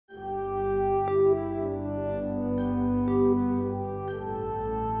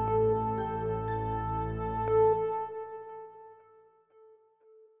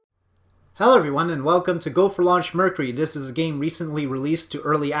Hello everyone and welcome to Go for Launch Mercury. This is a game recently released to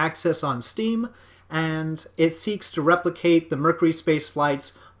early access on Steam, and it seeks to replicate the Mercury space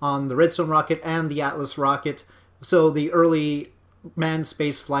flights on the Redstone rocket and the Atlas rocket, so the early manned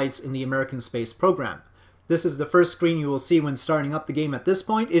space flights in the American space program. This is the first screen you will see when starting up the game at this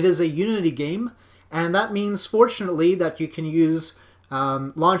point. It is a Unity game, and that means, fortunately, that you can use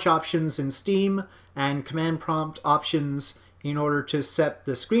launch options in Steam and command prompt options in order to set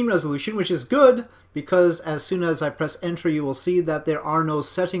the screen resolution, which is good because as soon as I press enter you will see that there are no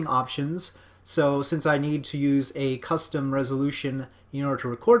setting options. So since I need to use a custom resolution in order to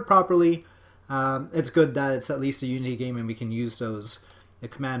record properly, it's good that it's at least a Unity game and we can use the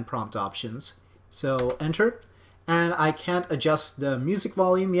command prompt options. So enter, and I can't adjust the music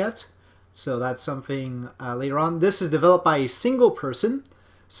volume yet, so that's something later on. This is developed by a single person,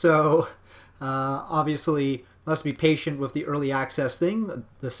 so obviously must be patient with the early access thing,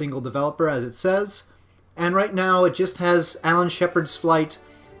 the single developer as it says. And right now it just has Alan Shepard's flight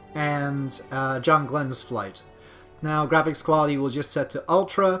and John Glenn's flight. Now graphics quality will just set to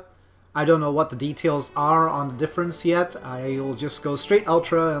Ultra. I don't know what the details are on the difference yet. I will just go straight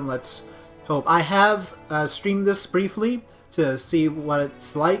Ultra and let's hope. I have streamed this briefly to see what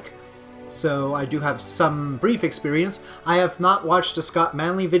it's like, so I do have some brief experience. I have not watched a Scott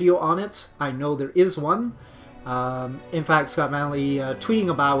Manley video on it. I know there is one. In fact, Scott Manley tweeting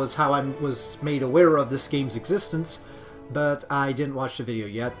about was how I was made aware of this game's existence, but I didn't watch the video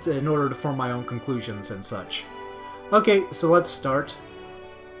yet in order to form my own conclusions and such. Okay, so let's start.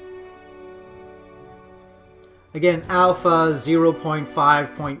 Again, Alpha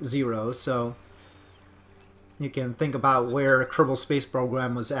 0.5.0, so you can think about where Kerbal Space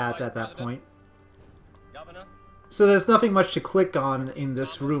Program was at that point. So there's nothing much to click on in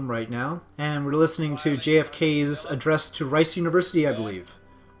this room right now, and we're listening to JFK's address to Rice University, I believe.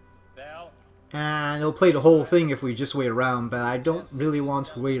 And it'll play the whole thing if we just wait around, but I don't really want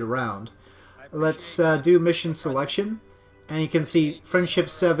to wait around. Let's do mission selection, and you can see Friendship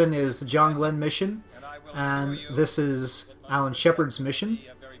 7 is the John Glenn mission, and this is Alan Shepard's mission,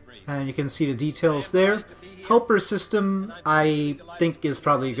 and you can see the details there. Helper system, I think, is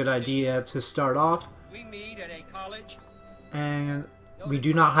probably a good idea to start off. And we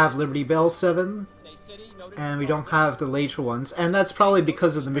do not have Liberty Bell 7, and we don't have the later ones, and that's probably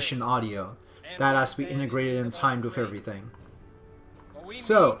because of the mission audio. That has to be integrated and timed with everything.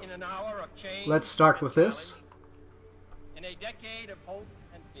 So, let's start with this.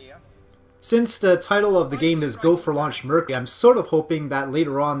 Since the title of the game is Go for Launch Mercury, I'm sort of hoping that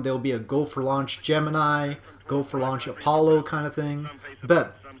later on there'll be a Go for Launch Gemini, Go for Launch Apollo kind of thing,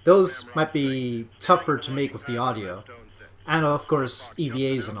 but those might be tougher to make with the audio. And of course,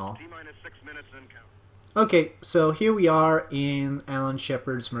 EVAs and all. Okay, so here we are in Alan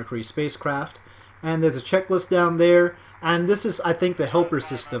Shepard's Mercury spacecraft. And there's a checklist down there. And this is, I think, the helper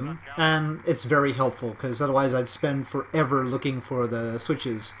system. And it's very helpful, because otherwise I'd spend forever looking for the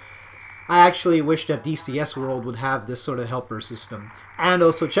switches. I actually wish that DCS World would have this sort of helper system. And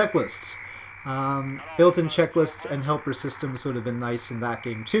also checklists. Built-in checklists and helper systems would have been nice in that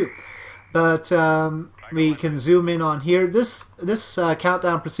game too. But we can zoom in on here. This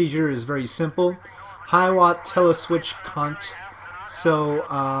countdown procedure is very simple. High watt teleswitch cunt. So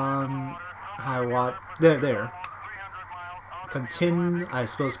high watt there. I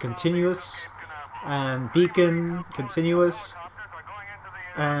suppose continuous, and beacon continuous.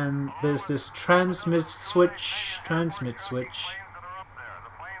 And there's this transmit switch.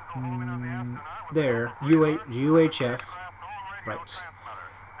 There, UHF, right.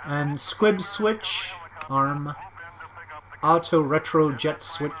 And squib switch, arm. Auto retro jet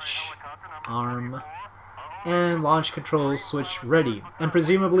switch, arm. And launch control switch ready. And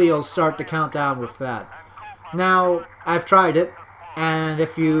presumably it'll start the countdown with that. Now, I've tried it, and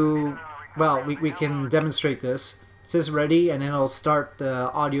if you, well, we can demonstrate this. It says ready, and then it'll start the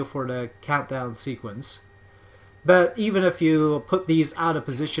audio for the countdown sequence. But even if you put these out of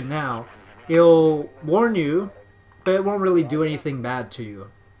position now, it'll warn you, but it won't really do anything bad to you.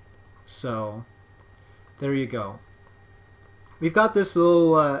 So, there you go. We've got this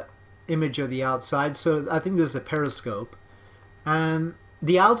little image of the outside, so I think this is a periscope. And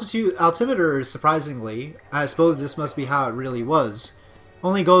the altimeter, surprisingly, I suppose this must be how it really was,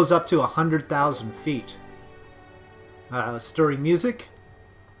 only goes up to 100,000 feet. Stirring music.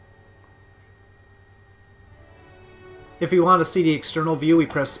 If we want to see the external view, we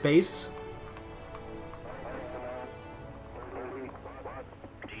press space.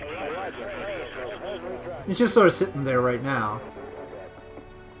 It's just sort of sitting there right now.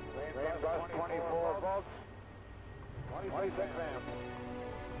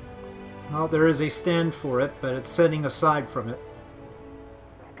 Well, there is a stand for it, but it's setting aside from it.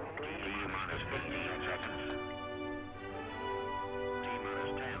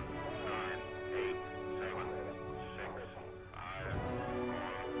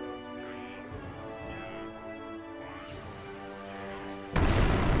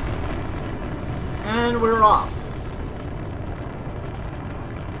 And we're off.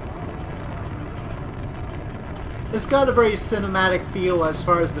 It's got a very cinematic feel as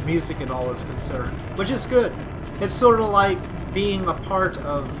far as the music and all is concerned, which is good. It's sort of like being a part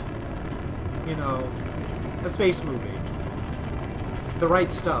of, you know, a space movie. The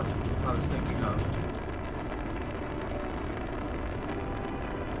Right Stuff, I was thinking of.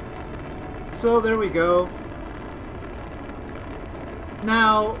 So there we go.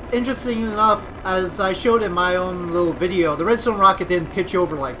 Now, interesting enough, as I showed in my own little video, the Redstone rocket didn't pitch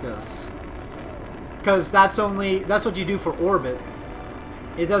over like this. Because that's what you do for orbit.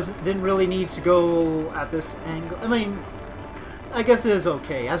 It didn't really need to go at this angle. I mean, I guess it is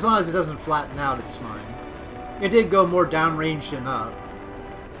okay. As long as it doesn't flatten out, it's fine. It did go more downrange than up.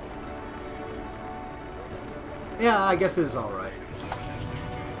 Yeah, I guess it is alright.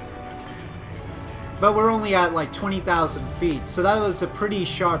 But we're only at like 20,000 feet, so that was a pretty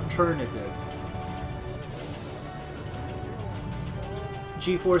sharp turn it did.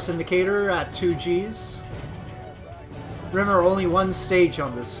 G-force indicator at 2 Gs. Remember, only one stage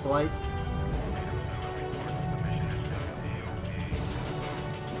on this flight.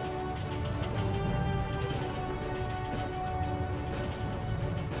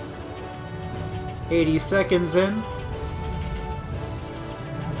 "80 seconds in.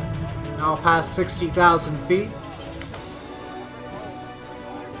 Now past 60,000 feet.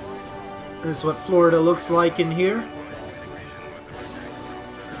 This is what Florida looks like in here.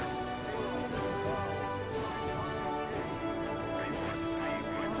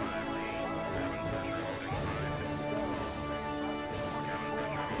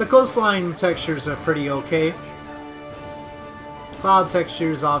 The coastline textures are pretty okay. Cloud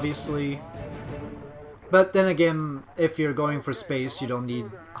textures, obviously. But then again, if you're going for space, you don't need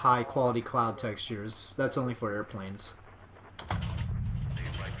high quality cloud textures. That's only for airplanes.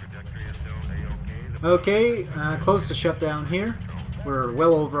 Okay, close to shutdown here. We're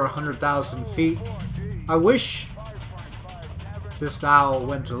well over 100,000 feet. I wish this dial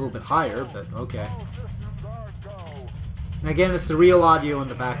went a little bit higher, but okay. And again, it's the real audio in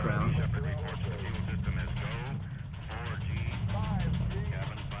the background.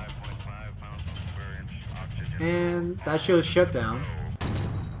 And that shows shutdown.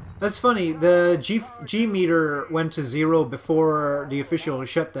 That's funny, the G meter went to 0 before the official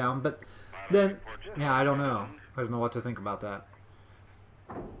shutdown, but then, yeah, I don't know. I don't know what to think about that.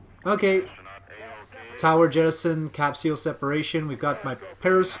 Okay, tower jettison, capsule separation. We've got my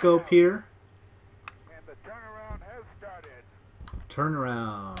periscope here.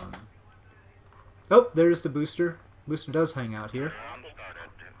 Turnaround. Oh, there's the booster. Booster does hang out here.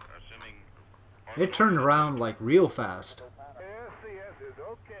 It turned around like real fast.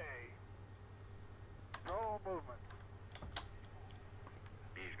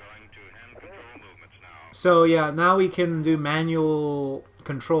 So yeah, now we can do manual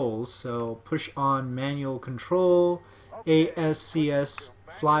controls. So push on manual control, ASCS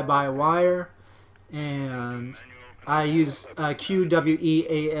fly-by-wire, and I use Q, W, E,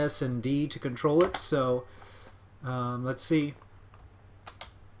 A, S, and D to control it. So let's see.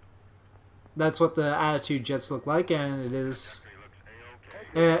 That's what the attitude jets look like, and it is.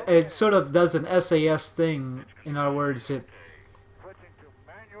 It sort of does an SAS thing. In other words, it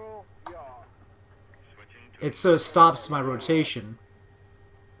sort of stops my rotation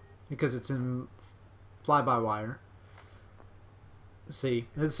because it's in fly-by-wire. See,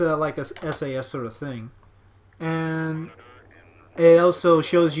 it's like a SAS sort of thing. And it also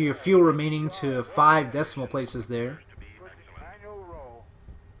shows you your fuel remaining to 5 decimal places there.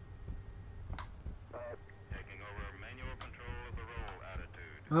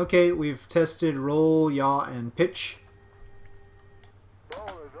 Okay, we've tested roll, yaw, and pitch.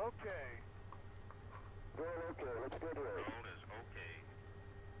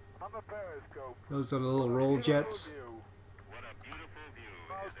 Those are the little roll jets.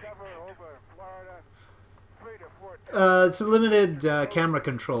 It's a limited camera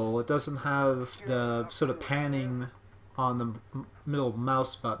control. It doesn't have the sort of panning on the middle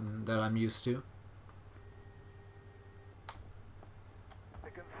mouse button that I'm used to.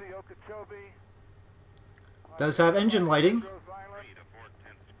 Does have engine lighting.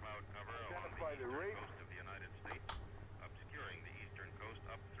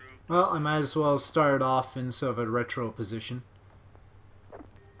 Well, I might as well start off in sort of a retro position.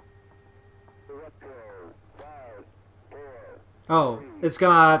 Oh, it's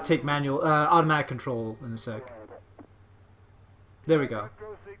gonna take manual, automatic control in a sec. There we go.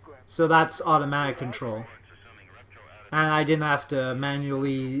 So that's automatic control. And I didn't have to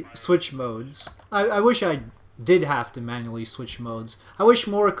manually switch modes. I wish I did have to manually switch modes. I wish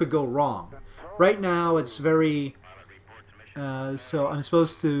more could go wrong. Right now it's very... so I'm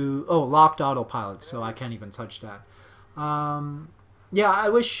supposed to... Oh, locked autopilot, so I can't even touch that. Yeah, I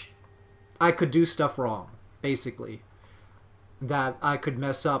wish I could do stuff wrong, basically. That I could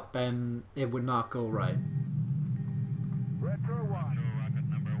mess up and it would not go right.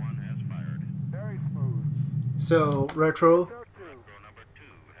 So, retro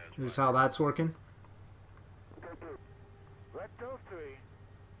is how that's working.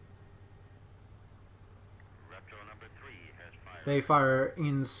 They fire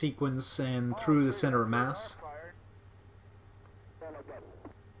in sequence and through the center of mass.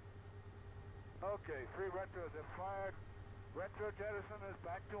 Okay, 3 retros have fired. Retro jettison is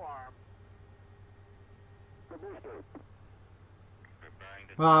back to arm.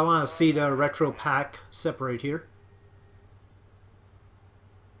 Well, I want to see the retro pack separate here.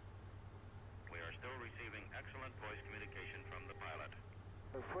 We are still receiving excellent voice communication from the pilot.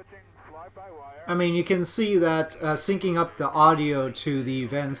 They're switching fly-by-wire. I mean, you can see that syncing up the audio to the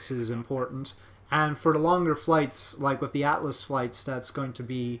events is important. And for the longer flights, like with the Atlas flights, that's going to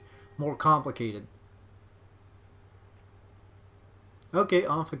be more complicated. Okay,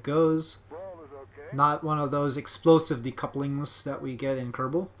 off it goes. Not one of those explosive decouplings that we get in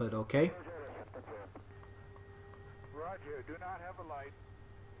Kerbal, but okay. Roger, do not have a light.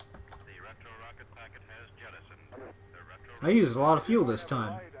 The retro rocket packet has jettisoned. I used a lot of fuel this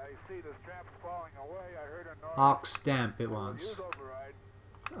time. I see the straps falling away. I heard a noise. Aux damp it was. Use override.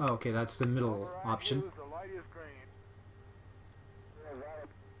 Oh, okay, that's the middle option. Use, the light is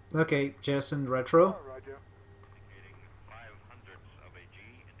green. Okay, jettisoned retro. Oh, Roger.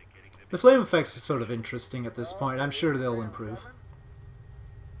 The flame effects are sort of interesting at this point. I'm sure they'll improve.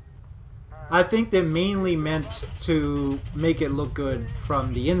 I think they're mainly meant to make it look good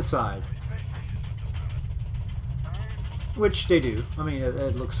from the inside. Which they do. I mean,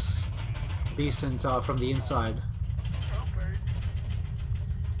 it looks decent from the inside.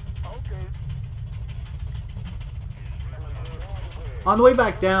 On the way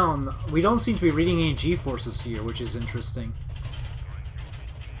back down, we don't seem to be reading any G-forces here, which is interesting.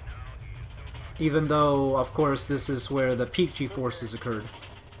 Even though, of course, this is where the peak G-forces occurred.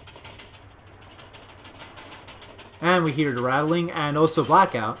 And we hear the rattling, and also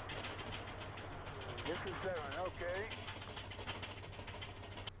blackout.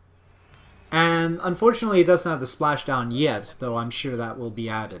 And unfortunately it doesn't have the splashdown yet, though I'm sure that will be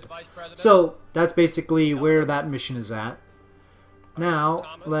added. So, that's basically where that mission is at. Now,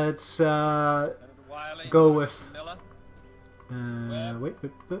 let's go with... wait.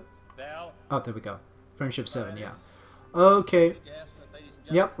 Oh, there we go. Friendship 7, yeah. Okay.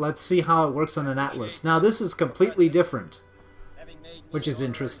 Yep, let's see how it works on an Atlas. Now, this is completely different, which is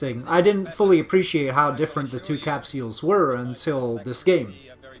interesting. I didn't fully appreciate how different the two capsules were until this game.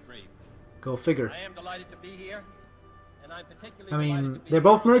 Go figure. I mean, they're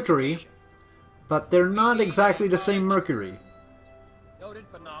both Mercury, but they're not exactly the same Mercury. Noted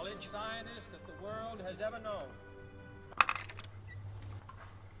for knowledge, scientists that the world has ever known.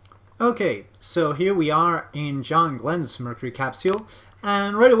 Okay, so here we are in John Glenn's Mercury capsule,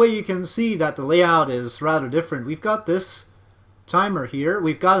 and right away you can see that the layout is rather different. We've got this timer here,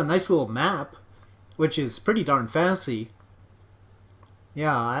 we've got a nice little map, which is pretty darn fancy.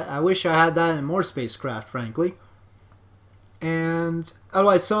 Yeah, I wish I had that in more spacecraft, frankly. And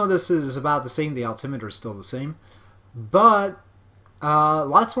otherwise, some of this is about the same, the altimeter is still the same. But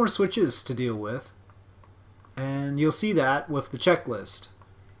lots more switches to deal with, and you'll see that with the checklist.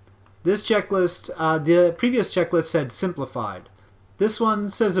 This checklist, the previous checklist said simplified. This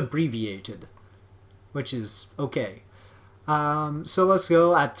one says abbreviated, which is okay. So let's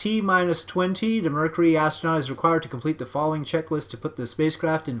go. At T-20, the Mercury astronaut is required to complete the following checklist to put the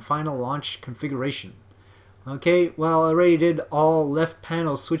spacecraft in final launch configuration. Okay, well, I already did all left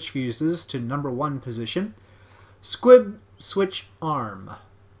panel switch fuses to number 1 position. Squib switch arm.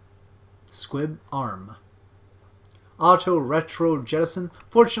 Squib arm. Auto retro jettison.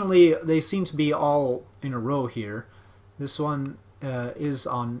 Fortunately, they seem to be all in a row here. This one is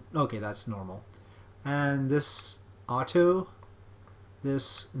on... Okay, that's normal. And this auto,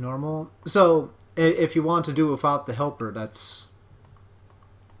 this normal. So, if you want to do without the helper, that's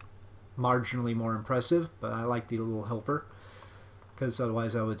marginally more impressive, but I like the little helper, because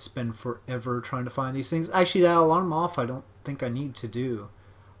otherwise I would spend forever trying to find these things. Actually, that alarm off I don't think I need to do.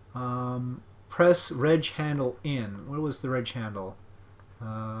 Press reg handle in. Where was the reg handle?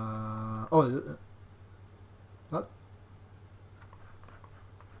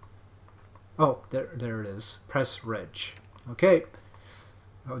 Oh, there it is. Press reg. Okay.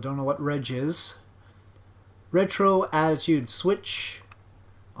 I don't know what reg is. Retro attitude switch.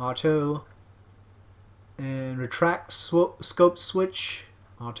 Auto. And retract scope switch.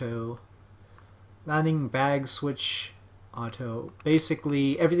 Auto. Landing bag switch. Auto.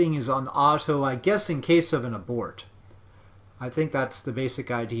 Basically, everything is on auto, I guess, in case of an abort. I think that's the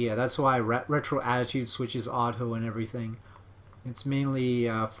basic idea. That's why retro attitude switch is auto and everything. It's mainly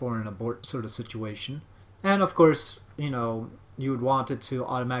for an abort sort of situation. And of course, you know, you would want it to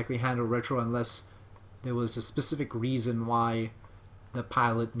automatically handle retro unless there was a specific reason why the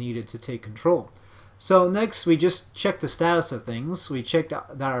pilot needed to take control. So next, we just check the status of things. We checked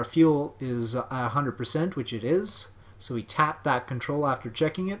that our fuel is 100%, which it is. So we tap that control after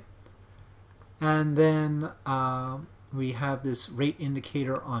checking it. And then we have this rate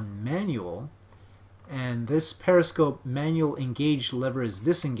indicator on manual. And this periscope manual engaged lever is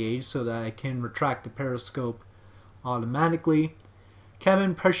disengaged so that I can retract the periscope automatically.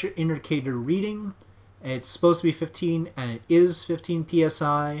 Cabin pressure indicator reading. It's supposed to be 15 and it is 15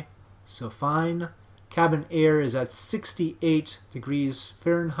 psi. So fine. Cabin air is at 68 degrees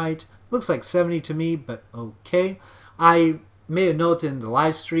Fahrenheit. Looks like 70 to me, but okay. I made a note in the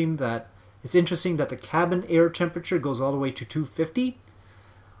live stream that it's interesting that the cabin air temperature goes all the way to 250.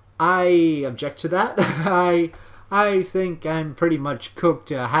 I object to that. I think I'm pretty much cooked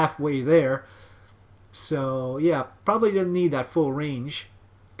halfway there. So yeah, probably didn't need that full range.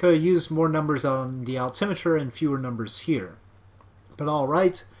 Could have used more numbers on the altimeter and fewer numbers here. But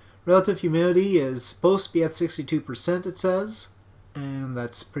alright. Relative humidity is supposed to be at 62%, it says. And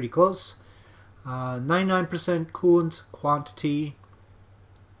that's pretty close. 99% coolant quantity.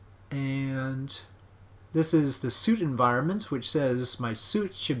 And this is the suit environment, which says my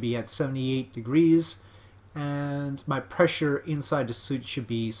suit should be at 78 degrees. And my pressure inside the suit should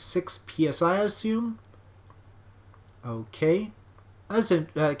be 6 psi, I assume. Okay.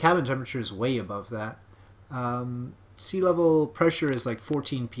 Cabin temperature is way above that. Sea level pressure is like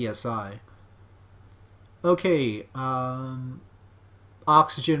 14 psi. Okay.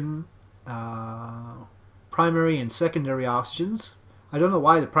 Oxygen. Primary and secondary oxygens. I don't know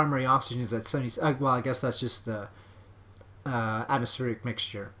why the primary oxygen is at 70. Well, I guess that's just the atmospheric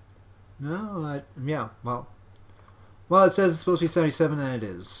mixture. No, yeah, well, it says it's supposed to be 77 and it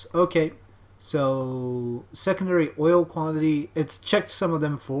is. Okay, so secondary oil quantity, it's checked some of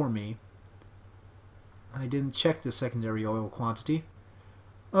them for me. I didn't check the secondary oil quantity.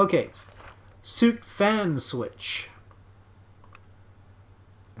 Okay, suit fan switch.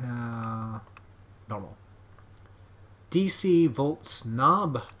 Normal. DC volts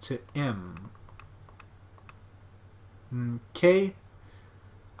knob to M. Okay.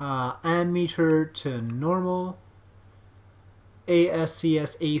 Ammeter to normal.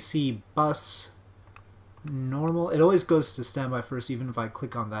 ASCS AC bus normal. It always goes to standby first even if I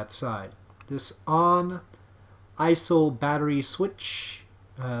click on that side. This on. ISO battery switch.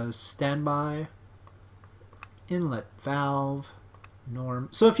 Standby. Inlet valve. Norm.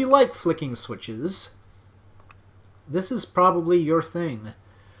 So if you like flicking switches, this is probably your thing.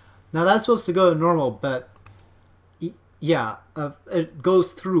 Now that's supposed to go to normal, but yeah, it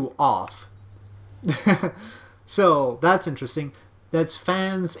goes through off. So that's interesting. That's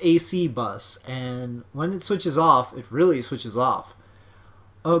fans AC bus, and when it switches off, it really switches off.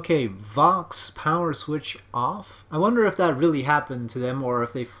 Okay, Vox power switch off. I wonder if that really happened to them, or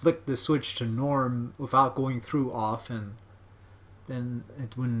if they flicked the switch to norm without going through off, and then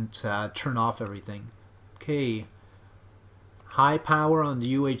it wouldn't turn off everything. Okay. High power on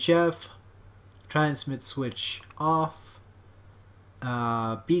the UHF. Transmit switch off.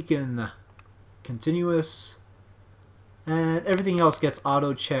 Beacon continuous. And everything else gets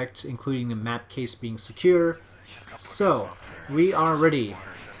auto-checked, including the map case being secure. So, we are ready.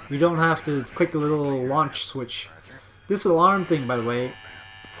 We don't have to click a little launch switch. This alarm thing, by the way,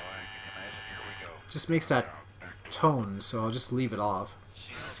 just makes that tone, so I'll just leave it off.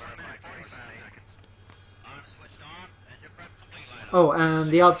 Oh,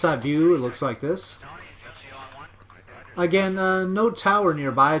 and the outside view, it looks like this. Again, no tower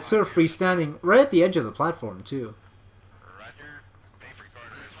nearby. It's sort of freestanding, right at the edge of the platform, too.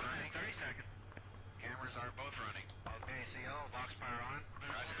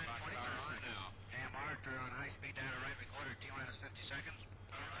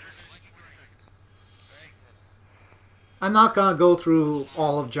 I'm not gonna go through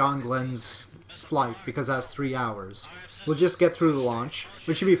all of John Glenn's flight because that's 3 hours. We'll just get through the launch,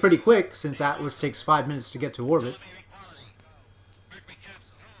 which should be pretty quick since Atlas takes 5 minutes to get to orbit.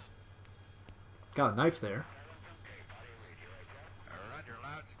 Got a knife there. Roger,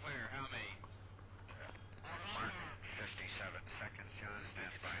 loud and clear. How many? Mark, 57 seconds, John.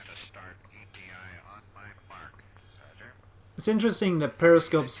 Stand by to start ETI on my mark. Roger. It's interesting that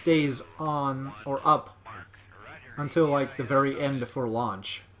periscope stays on or up Mark. Roger. until like the very end before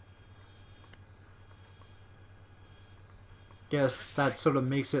launch. Guess that sort of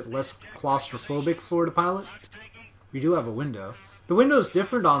makes it less claustrophobic for the pilot. We do have a window. The window is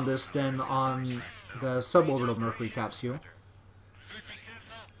different on this than on the suborbital Mercury capsule.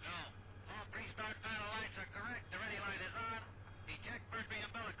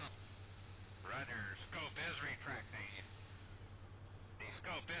 Roger, scope is retracting. The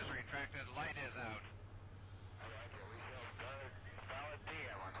scope is retracted, light is out.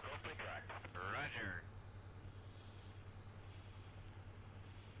 Roger.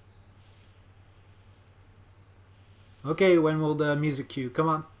 Okay, when will the music cue? Come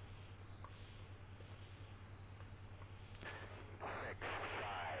on.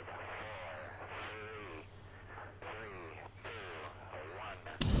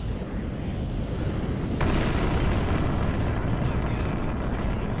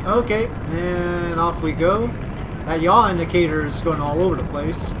 Okay, and off we go. That yaw indicator is going all over the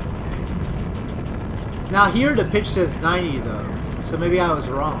place. Now here the pitch says 90 though, so maybe I was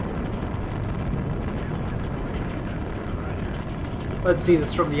wrong. Let's see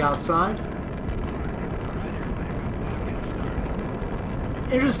this from the outside.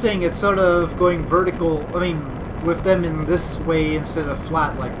 Interesting, it's sort of going vertical, I mean, with them in this way instead of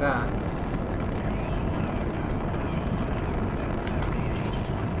flat like that.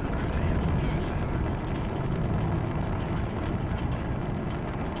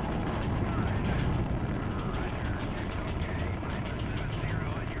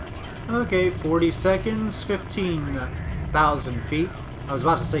 Okay, 40 seconds, 15,000 feet. I was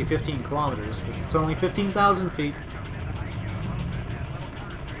about to say 15 kilometers, but it's only 15,000 feet.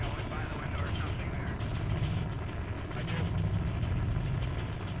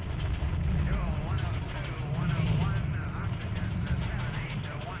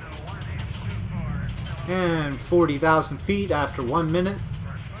 And 40,000 feet after 1 minute.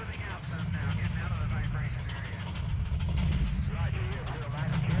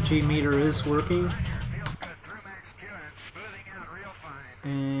 G-meter is working.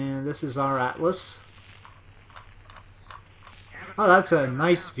 And this is our Atlas. Oh, that's a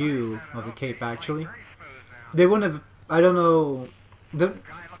nice view of the Cape, actually. They wouldn't have... I don't know...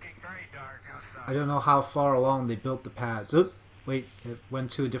 I don't know how far along they built the pads. Oop, wait, it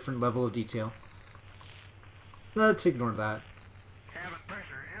went to a different level of detail. Let's ignore that. Cabin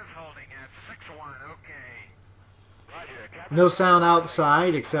pressure is holding at 6-1, okay. Roger. No sound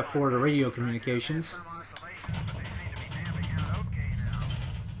outside except for the radio communications.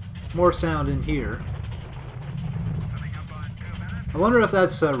 More sound in here. I wonder if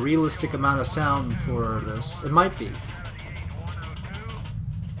that's a realistic amount of sound for this. It might be.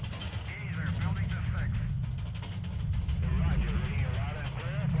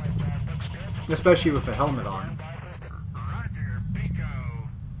 Especially with a helmet on. Roger, Pico.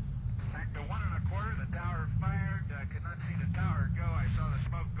 Back to 1 1/4, the tower fired. Could not see the tower go. I saw the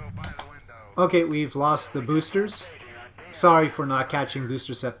smoke go by the window. Okay, we've lost the boosters. Sorry for not catching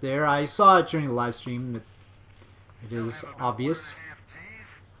booster set there. I saw it during the live stream. It is obvious.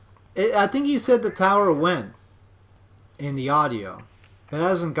 I think he said the tower went in the audio. It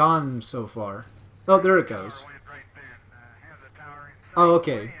hasn't gone so far. Oh, there it goes. Oh,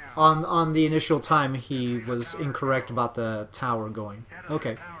 okay. On the initial time, he was incorrect about the tower going.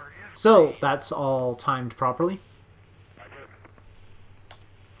 Okay. So, that's all timed properly.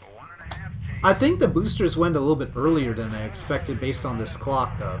 I think the boosters went a little bit earlier than I expected based on this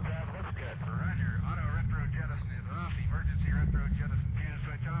clock, though.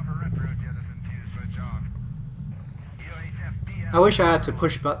 I wish I had to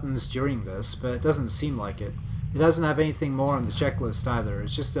push buttons during this, but it doesn't seem like it. It doesn't have anything more on the checklist either.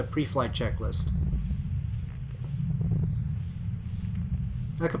 It's just a pre-flight checklist.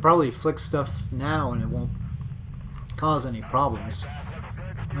 I could probably flick stuff now and it won't cause any problems.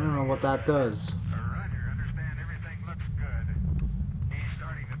 I don't know what that does. Roger, understand everything looks good. He's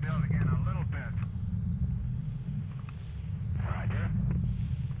starting to build again a little bit. Roger.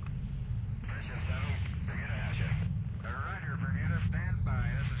 Pressure settled. Roger, Bermuda, stand by.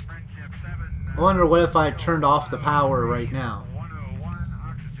 This is Friendship 7. I wonder what if I turned off the power right now. 101,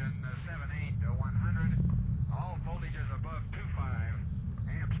 oxygen 78 to 100. All voltages above 25.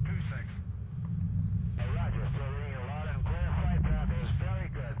 Amps 26. Roger, still reading a lot of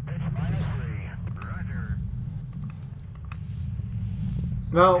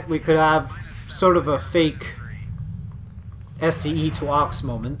Well, we could have sort of a fake SCE to Ox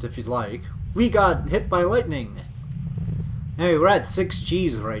moment, if you'd like. We got hit by lightning. Hey, we're at 6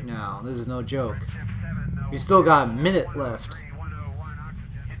 Gs right now. This is no joke. We still got a minute left.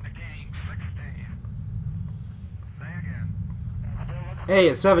 Hey,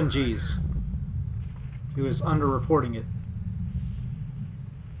 it's 7 Gs. He was underreporting it.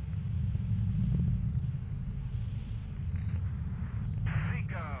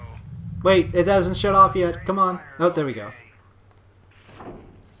 Wait, it hasn't shut off yet. Come on. Oh, there we go.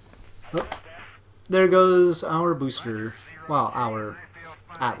 Oh, there goes our booster. Well, our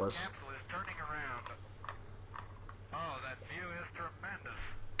Atlas.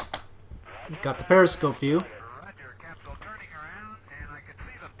 Got the periscope view.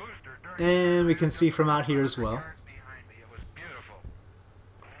 And we can see from out here as well.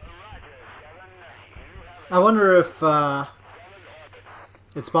 I wonder if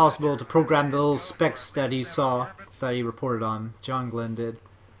it's possible to program the little specks that he saw, that he reported on. John Glenn did.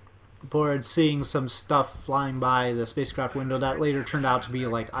 Reported seeing some stuff flying by the spacecraft window that later turned out to be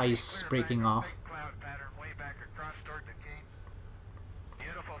like ice breaking off.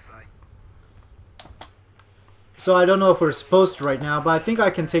 So I don't know if we're supposed to right now, but I think I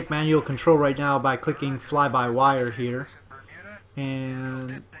can take manual control right now by clicking fly-by-wire here.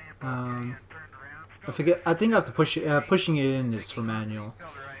 And I forget. I think I have to push it. Pushing it in is for manual.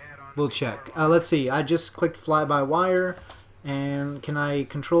 We'll check. Let's see. I just clicked fly-by-wire, and can I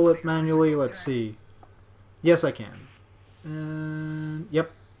control it manually? Let's see. Yes, I can.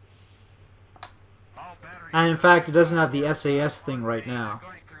 Yep. And in fact, it doesn't have the SAS thing right now.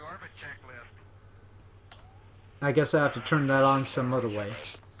 I guess I have to turn that on some other way.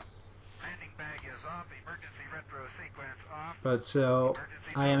 But so,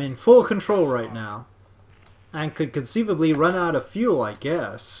 I am in full control right now. And could conceivably run out of fuel, I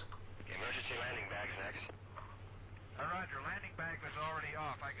guess. Emergency landing bags next. Roger, landing bag was already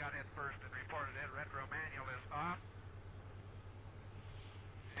off. I got it first and reported it. Retro manual is off.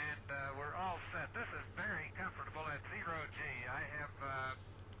 And we're all set. This is very comfortable at 0G. I have...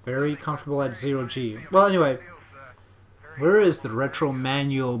 very comfortable at 0G. Well, anyway, where is the retro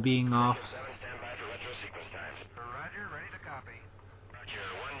manual being off? Roger, ready to copy. Roger,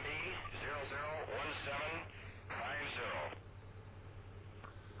 1B, 001750.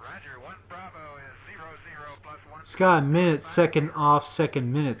 Roger, 1 Bravo is 00 plus 1. It's got a minute, second off,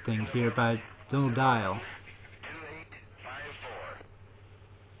 second minute thing here, but no dial.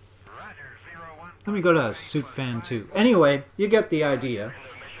 2854. Roger, 01. Let me go to suit fan 2. Anyway, you get the idea.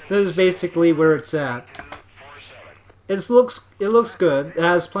 This is basically where it's at. It looks good. It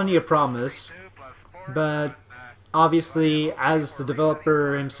has plenty of promise, but obviously, as the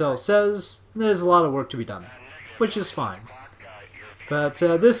developer himself says, there's a lot of work to be done, which is fine. But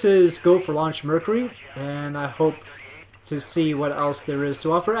this is Go for Launch Mercury, and I hope to see what else there is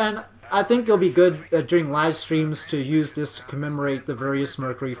to offer. And I think it'll be good during live streams to use this to commemorate the various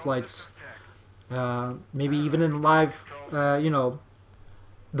Mercury flights. Maybe even in live, you know,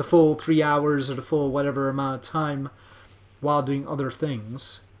 the full 3 hours or the full whatever amount of time while doing other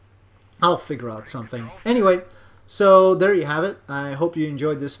things. I'll figure out something. Anyway, so there you have it. I hope you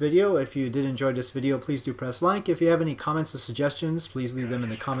enjoyed this video. If you did enjoy this video, please do press like. If you have any comments or suggestions, please leave them in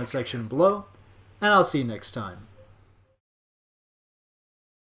the comment section below. And I'll see you next time.